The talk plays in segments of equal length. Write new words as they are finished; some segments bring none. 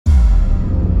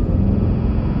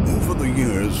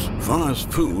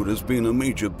Fast food has been a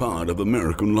major part of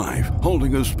American life,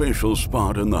 holding a special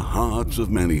spot in the hearts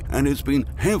of many, and it's been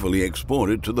heavily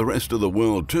exported to the rest of the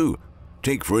world too.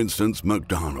 Take, for instance,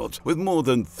 McDonald's. With more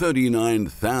than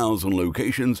 39,000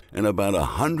 locations in about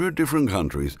 100 different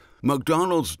countries,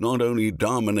 McDonald's not only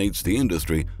dominates the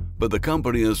industry, but the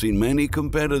company has seen many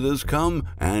competitors come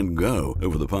and go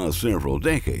over the past several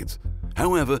decades.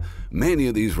 However, many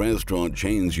of these restaurant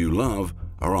chains you love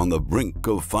are on the brink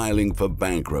of filing for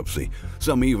bankruptcy.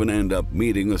 Some even end up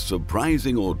meeting a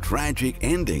surprising or tragic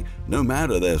ending, no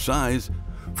matter their size.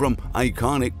 From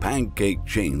iconic pancake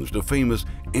chains to famous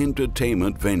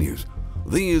entertainment venues,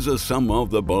 these are some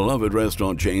of the beloved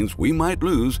restaurant chains we might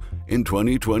lose in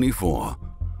 2024.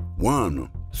 1.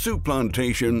 Soup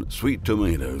Plantation Sweet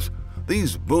Tomatoes.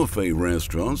 These buffet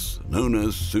restaurants, known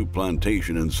as Soup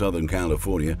Plantation in Southern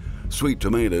California, Sweet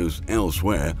Tomatoes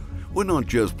elsewhere, were not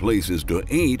just places to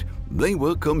eat, they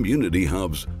were community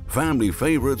hubs, family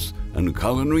favorites, and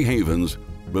culinary havens.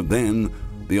 But then,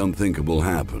 the unthinkable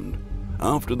happened.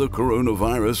 After the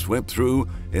coronavirus swept through,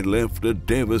 it left a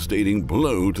devastating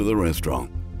blow to the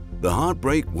restaurant. The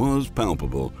heartbreak was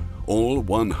palpable. All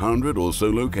 100 or so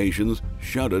locations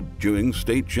shuttered during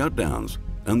state shutdowns.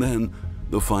 And then,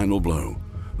 the final blow.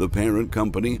 The parent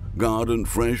company, Garden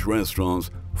Fresh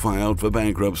Restaurants, filed for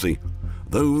bankruptcy.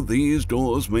 Though these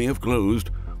doors may have closed,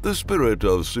 the spirit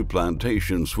of Soup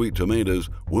Plantation Sweet Tomatoes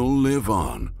will live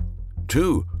on.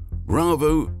 2.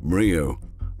 Bravo Brio.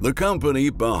 The company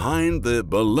behind the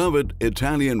beloved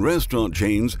Italian restaurant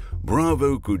chains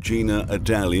Bravo Cucina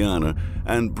Italiana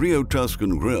and Brio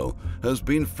Tuscan Grill has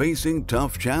been facing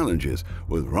tough challenges,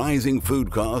 with rising food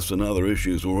costs and other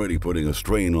issues already putting a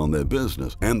strain on their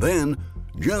business. And then,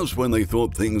 just when they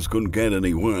thought things couldn't get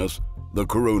any worse, the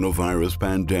coronavirus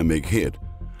pandemic hit.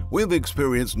 We've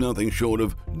experienced nothing short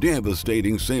of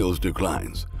devastating sales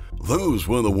declines. Those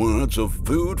were the words of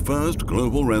Food First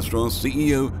Global Restaurants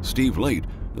CEO Steve Late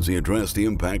as he addressed the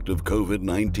impact of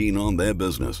COVID-19 on their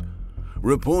business.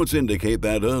 Reports indicate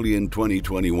that early in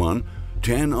 2021,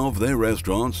 10 of their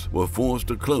restaurants were forced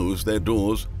to close their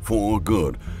doors for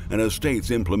good, and as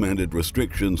states implemented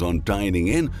restrictions on dining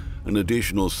in, an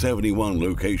additional 71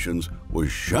 locations were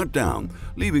shut down,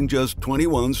 leaving just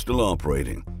 21 still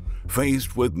operating.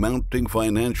 Faced with mounting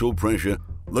financial pressure,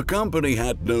 the company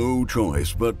had no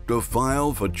choice but to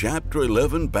file for Chapter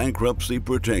 11 bankruptcy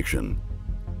protection.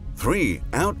 3.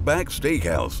 Outback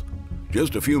Steakhouse.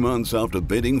 Just a few months after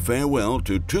bidding farewell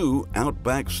to 2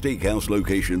 Outback Steakhouse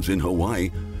locations in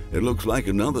Hawaii, it looks like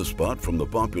another spot from the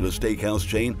popular steakhouse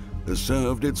chain has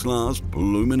served its last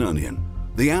bloomin' onion.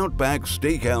 The Outback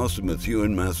Steakhouse in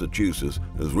Methuen, Massachusetts,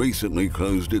 has recently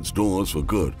closed its doors for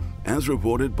good, as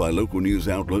reported by local news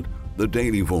outlet The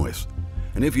Daily Voice.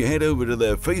 And if you head over to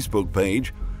their Facebook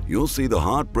page, you'll see the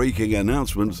heartbreaking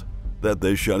announcements that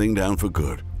they're shutting down for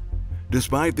good.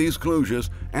 Despite these closures,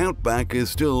 Outback is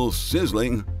still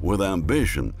sizzling with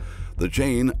ambition. The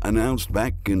chain announced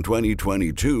back in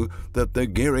 2022 that they're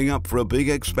gearing up for a big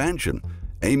expansion,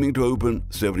 aiming to open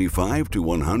 75 to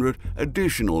 100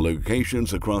 additional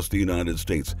locations across the United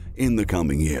States in the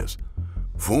coming years.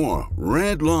 4.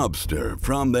 Red Lobster.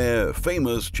 From their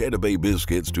famous Cheddar Bay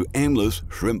biscuits to endless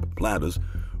shrimp platters,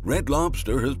 Red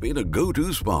Lobster has been a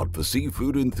go-to spot for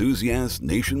seafood enthusiasts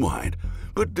nationwide.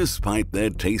 But despite their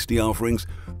tasty offerings,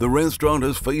 the restaurant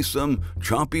has faced some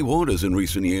choppy waters in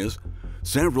recent years.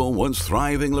 Several once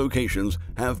thriving locations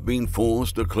have been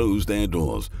forced to close their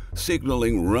doors,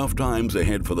 signaling rough times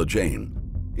ahead for the chain.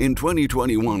 In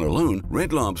 2021 alone,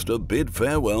 Red Lobster bid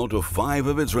farewell to 5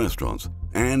 of its restaurants,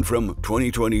 and from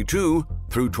 2022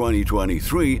 through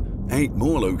 2023, 8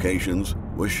 more locations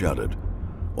were shuttered.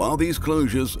 While these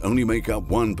closures only make up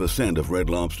 1% of Red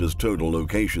Lobster's total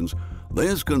locations,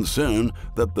 there's concern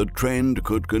that the trend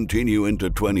could continue into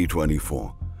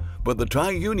 2024. But the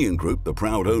Thai Union Group, the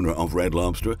proud owner of Red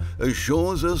Lobster,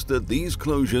 assures us that these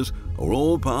closures are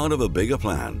all part of a bigger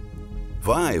plan.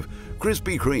 5.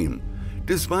 Krispy Kreme.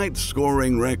 Despite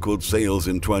scoring record sales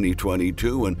in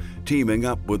 2022 and teaming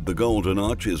up with the Golden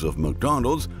Arches of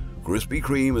McDonald's, Krispy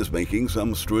Kreme is making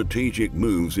some strategic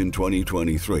moves in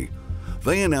 2023.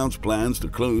 They announced plans to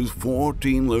close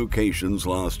 14 locations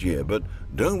last year, but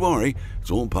don't worry,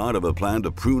 it's all part of a plan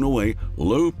to prune away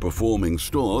low-performing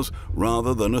stores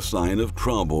rather than a sign of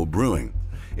trouble brewing.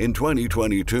 In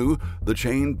 2022, the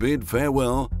chain bid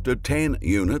farewell to 10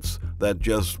 units that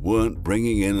just weren't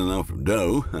bringing in enough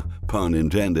dough, pun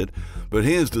intended. But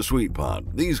here's the sweet part.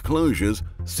 These closures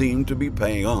seem to be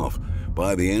paying off.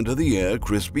 By the end of the year,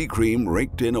 Krispy Kreme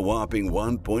raked in a whopping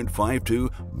 $1.52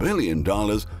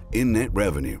 billion in net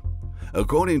revenue.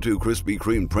 According to Krispy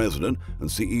Kreme President and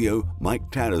CEO Mike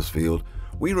Tattersfield,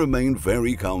 we remain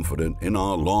very confident in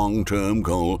our long-term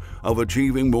goal of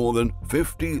achieving more than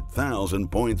 50,000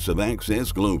 points of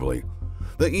access globally.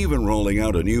 They're even rolling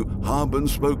out a new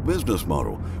hub-and-spoke business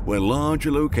model where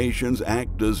larger locations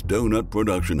act as donut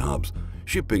production hubs,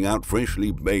 shipping out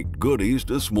freshly baked goodies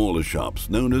to smaller shops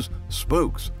known as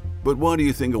spokes. But what do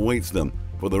you think awaits them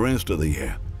for the rest of the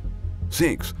year?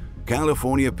 6.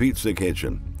 California Pizza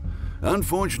Kitchen.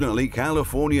 Unfortunately,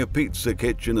 California Pizza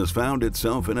Kitchen has found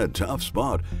itself in a tough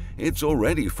spot. It's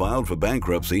already filed for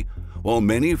bankruptcy. While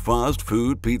many fast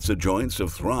food pizza joints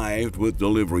have thrived with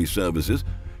delivery services,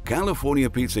 California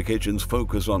Pizza Kitchen's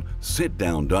focus on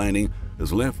sit-down dining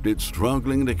has left it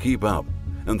struggling to keep up.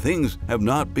 And things have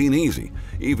not been easy.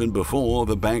 Even before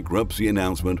the bankruptcy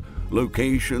announcement,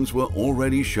 locations were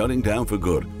already shutting down for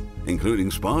good, including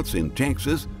spots in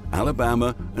Texas,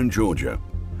 Alabama, and Georgia.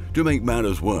 To make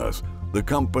matters worse, the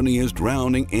company is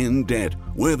drowning in debt,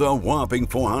 with a whopping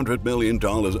 $400 million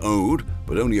owed,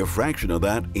 but only a fraction of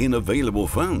that in available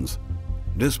funds.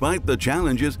 Despite the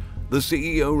challenges, the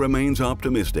CEO remains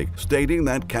optimistic, stating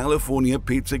that California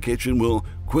Pizza Kitchen will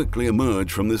quickly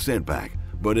emerge from the setback,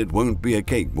 but it won't be a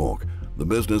cakewalk. The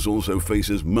business also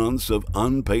faces months of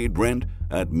unpaid rent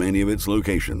at many of its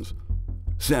locations.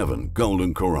 7.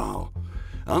 Golden Corral.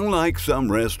 Unlike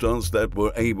some restaurants that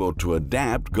were able to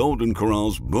adapt, Golden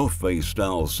Corral's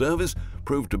buffet-style service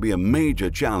proved to be a major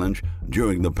challenge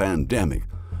during the pandemic.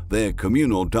 Their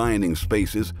communal dining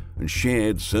spaces and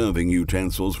shared serving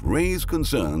utensils raised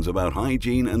concerns about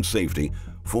hygiene and safety,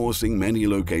 forcing many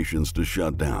locations to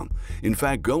shut down. In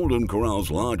fact, Golden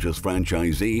Corral's largest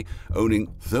franchisee, owning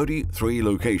 33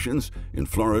 locations in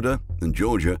Florida and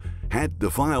Georgia, had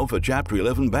to file for Chapter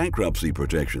 11 bankruptcy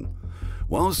protection.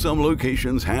 While some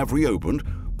locations have reopened,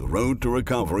 the road to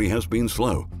recovery has been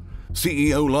slow.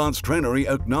 CEO Lance Trenery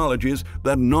acknowledges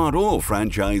that not all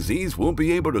franchisees will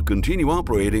be able to continue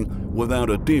operating without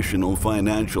additional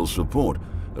financial support.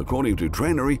 According to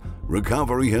Trenery,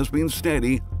 recovery has been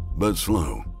steady but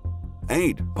slow.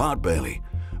 8. Potbelly.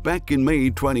 Back in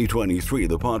May 2023,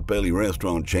 the Potbelly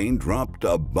restaurant chain dropped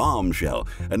a bombshell,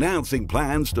 announcing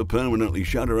plans to permanently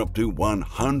shutter up to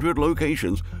 100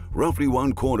 locations, roughly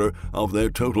 1/4 of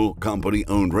their total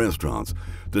company-owned restaurants.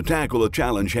 To tackle the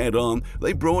challenge head-on,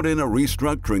 they brought in a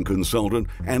restructuring consultant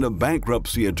and a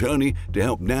bankruptcy attorney to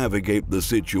help navigate the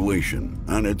situation.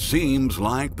 And it seems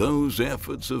like those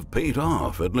efforts have paid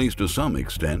off, at least to some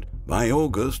extent. By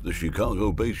August, the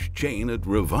Chicago-based chain had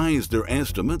revised their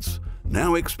estimates,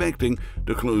 now expecting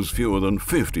to close fewer than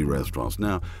 50 restaurants.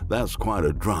 Now, that's quite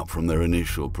a drop from their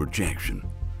initial projection.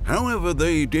 However,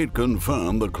 they did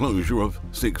confirm the closure of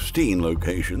 16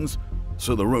 locations,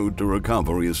 so the road to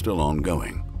recovery is still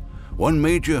ongoing. One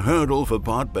major hurdle for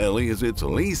Potbelly is its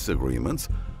lease agreements,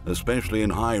 especially in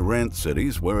high-rent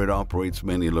cities where it operates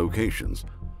many locations.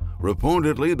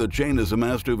 Reportedly, the chain has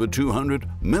amassed over $200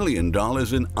 million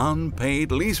in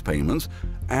unpaid lease payments,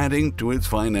 adding to its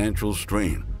financial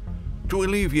strain. To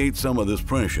alleviate some of this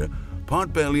pressure,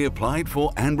 Potbelly applied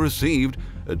for and received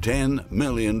a $10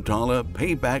 million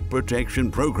payback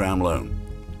protection program loan.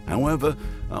 However,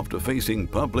 after facing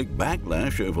public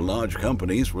backlash over large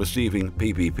companies receiving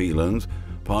PPP loans,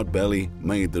 Potbelly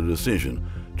made the decision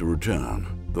to return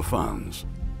the funds.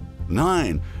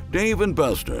 9. Dave &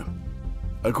 Buster.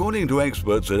 According to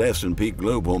experts at S&P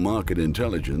Global Market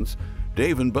Intelligence,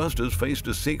 Dave & Buster's faced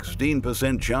a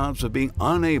 16% chance of being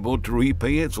unable to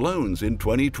repay its loans in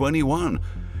 2021.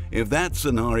 If that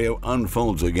scenario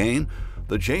unfolds again,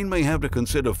 the chain may have to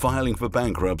consider filing for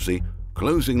bankruptcy,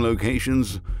 closing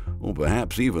locations, or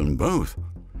perhaps even both.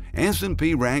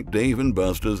 S&P ranked Dave &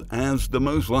 Buster's as the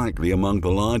most likely among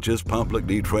the largest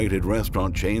publicly traded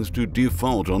restaurant chains to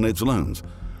default on its loans.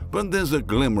 But there's a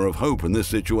glimmer of hope in this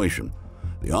situation.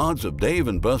 The odds of Dave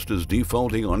 & Buster's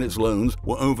defaulting on its loans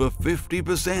were over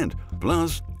 50%.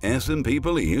 Plus, S&P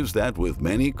believes that with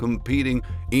many competing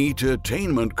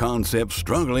entertainment concepts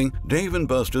struggling, Dave &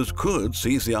 Buster's could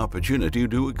seize the opportunity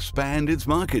to expand its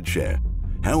market share.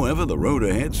 However, the road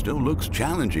ahead still looks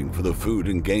challenging for the food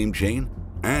and game chain.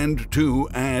 And to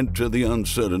add to the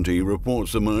uncertainty,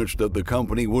 reports emerged that the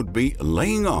company would be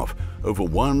laying off over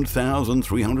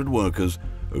 1,300 workers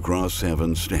across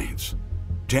 7 states.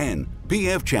 10.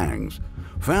 P.F. Chang's.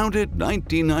 Founded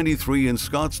 1993 in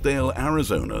Scottsdale,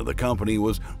 Arizona, the company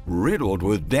was riddled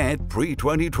with debt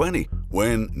pre-2020.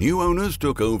 When new owners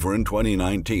took over in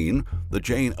 2019, the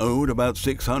chain owed about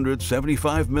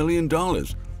 $675 million.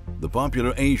 The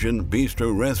popular Asian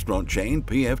bistro restaurant chain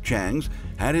P.F. Chang's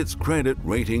had its credit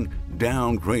rating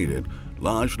downgraded,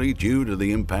 largely due to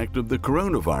the impact of the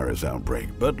coronavirus outbreak.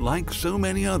 But like so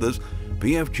many others,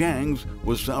 P.F. Chang's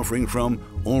was suffering from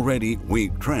already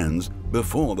weak trends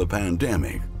before the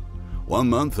pandemic. 1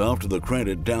 month after the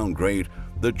credit downgrade,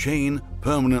 the chain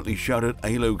permanently shuttered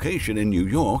a location in New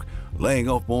York, laying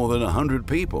off more than 100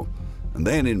 people, and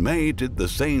then in May did the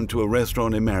same to a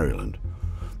restaurant in Maryland.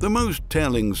 The most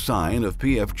telling sign of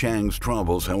P.F. Chang's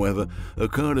troubles, however,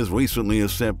 occurred as recently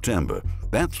as September.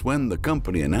 That's when the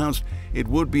company announced it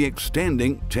would be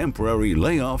extending temporary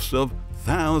layoffs of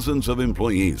thousands of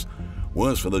employees.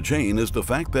 Worse for the chain is the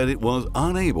fact that it was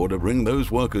unable to bring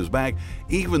those workers back,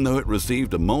 even though it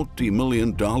received a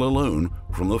multi-million-dollar loan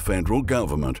from the federal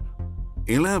government.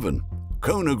 11.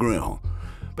 Kona Grill.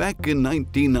 Back in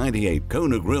 1998,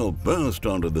 Kona Grill burst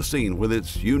onto the scene with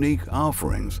its unique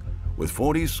offerings. With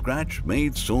 40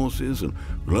 scratch-made sauces and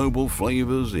global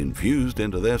flavors infused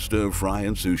into their stir-fry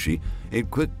and sushi,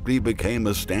 it quickly became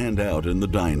a standout in the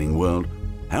dining world.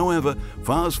 However,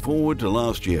 fast forward to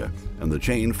last year, and the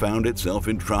chain found itself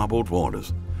in troubled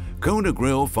waters. Kona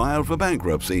Grill filed for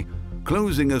bankruptcy,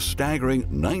 closing a staggering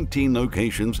 19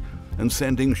 locations and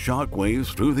sending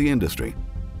shockwaves through the industry.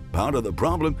 Part of the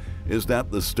problem is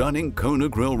that the stunning Kona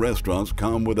Grill restaurants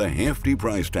come with a hefty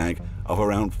price tag of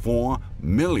around $4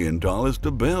 million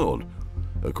to build.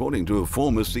 According to a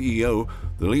former CEO,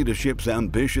 the leadership's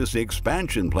ambitious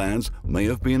expansion plans may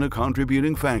have been a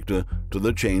contributing factor to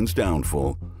the chain's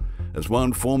downfall. As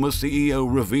one former CEO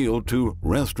revealed to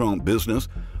Restaurant Business,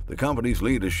 the company's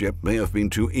leadership may have been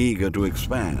too eager to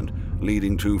expand,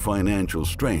 leading to financial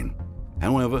strain.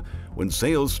 However, when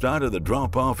sales started to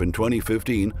drop off in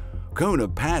 2015, Kona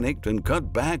panicked and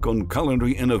cut back on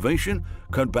culinary innovation,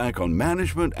 cut back on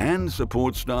management and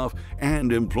support staff,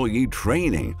 and employee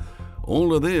training.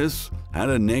 All of this had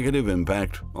a negative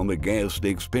impact on the guest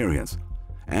experience.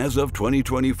 As of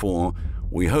 2024,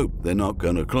 we hope they're not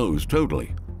going to close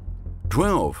totally.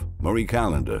 12. Marie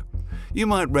Callender. You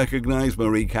might recognize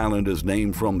Marie Callender's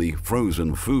name from the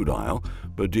frozen food aisle,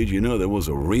 but did you know there was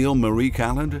a real Marie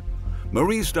Callender?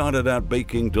 Marie started out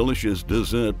baking delicious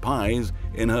dessert pies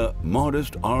in her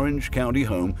modest Orange County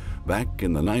home back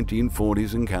in the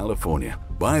 1940s in California.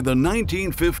 By the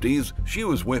 1950s, she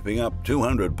was whipping up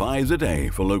 200 pies a day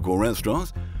for local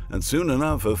restaurants, and soon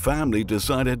enough her family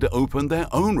decided to open their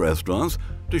own restaurants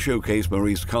to showcase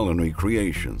Marie's culinary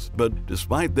creations. But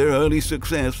despite their early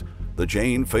success, the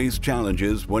chain faced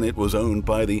challenges when it was owned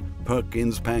by the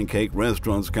Perkins Pancake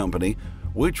Restaurants Company,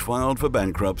 which filed for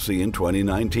bankruptcy in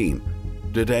 2019.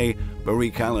 Today, Marie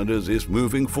Callender's is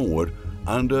moving forward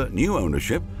under new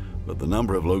ownership, but the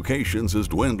number of locations has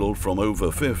dwindled from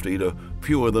over 50 to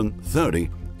fewer than 30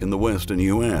 in the western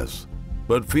U.S.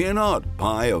 But fear not,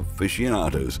 pie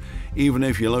aficionados. Even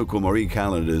if your local Marie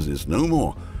Callender's is no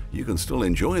more, you can still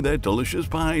enjoy their delicious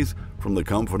pies from the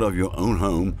comfort of your own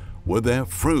home with their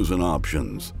frozen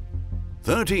options.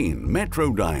 13.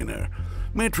 Metro Diner.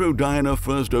 Metro Diner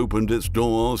first opened its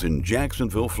doors in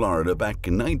Jacksonville, Florida back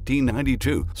in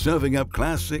 1992, serving up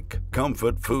classic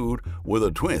comfort food with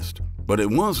a twist. But it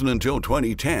wasn't until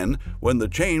 2010 when the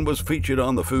chain was featured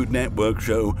on the Food Network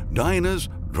show Diners,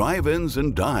 Drive-Ins,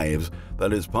 and Dives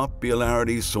that its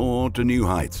popularity soared to new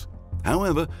heights.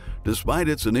 However, despite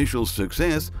its initial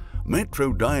success,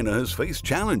 Metro Diner has faced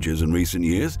challenges in recent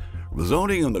years,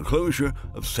 resulting in the closure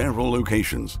of several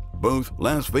locations. Both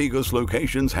Las Vegas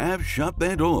locations have shut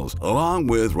their doors, along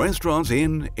with restaurants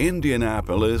in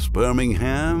Indianapolis,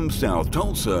 Birmingham, South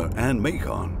Tulsa, and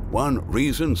Macon. One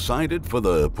reason cited for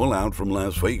the pullout from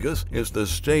Las Vegas is the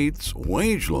state's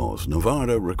wage laws.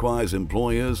 Nevada requires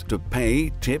employers to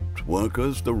pay tipped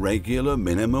workers the regular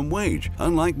minimum wage,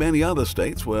 unlike many other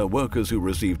states where workers who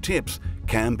receive tips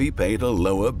can be paid a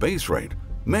lower base rate.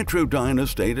 Metro Diner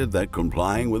stated that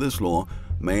complying with this law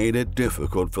made it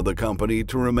difficult for the company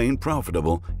to remain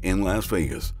profitable in Las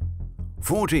Vegas.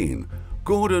 14.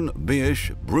 Gordon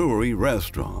Biersch Brewery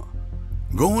Restaurant.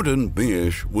 Gordon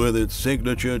Biersch, with its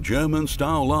signature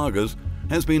German-style lagers,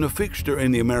 has been a fixture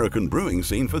in the American brewing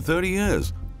scene for 30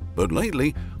 years. But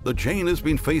lately, the chain has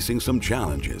been facing some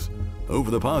challenges.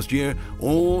 Over the past year,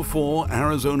 all 4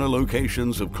 Arizona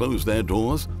locations have closed their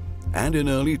doors, and in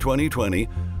early 2020,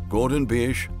 Gordon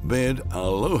Biersch bid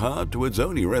aloha to its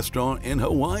only restaurant in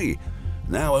Hawaii.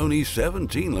 Now only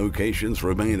 17 locations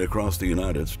remain across the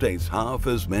United States, half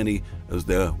as many as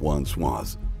there once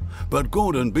was. But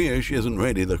Gordon Biersch isn't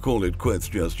ready to call it quits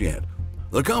just yet.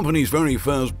 The company's very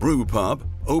first brew pub,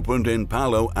 opened in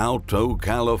Palo Alto,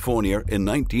 California in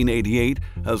 1988,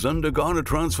 has undergone a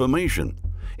transformation.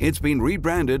 It's been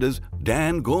rebranded as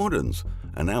Dan Gordon's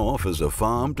and now offers a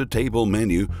farm-to-table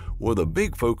menu with a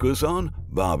big focus on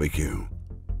barbecue.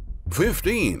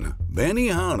 15.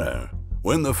 Benihana.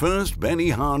 When the first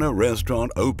Benihana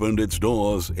restaurant opened its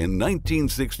doors in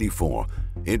 1964,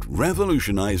 It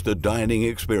revolutionized the dining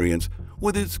experience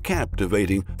with its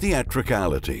captivating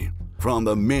theatricality. From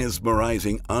the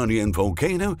mesmerizing onion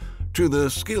volcano to the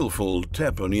skillful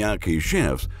teppanyaki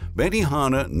chefs,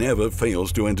 Benihana never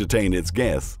fails to entertain its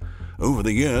guests. Over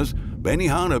the years,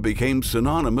 Benihana became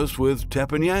synonymous with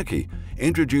teppanyaki,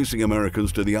 introducing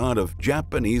Americans to the art of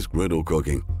Japanese griddle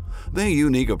cooking. Their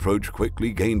unique approach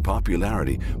quickly gained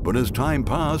popularity, but as time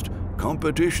passed,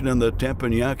 competition in the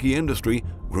teppanyaki industry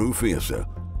grew fiercer.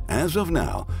 As of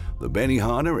now, the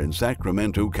Benihana in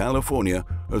Sacramento, California,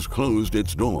 has closed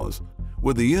its doors.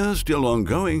 With the years still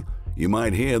ongoing, you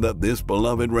might hear that this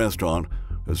beloved restaurant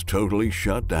has totally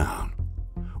shut down.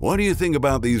 What do you think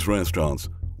about these restaurants?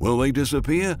 Will they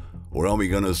disappear, or are we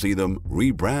going to see them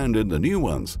rebrand into new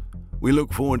ones? We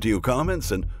look forward to your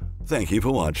comments, and thank you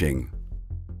for watching.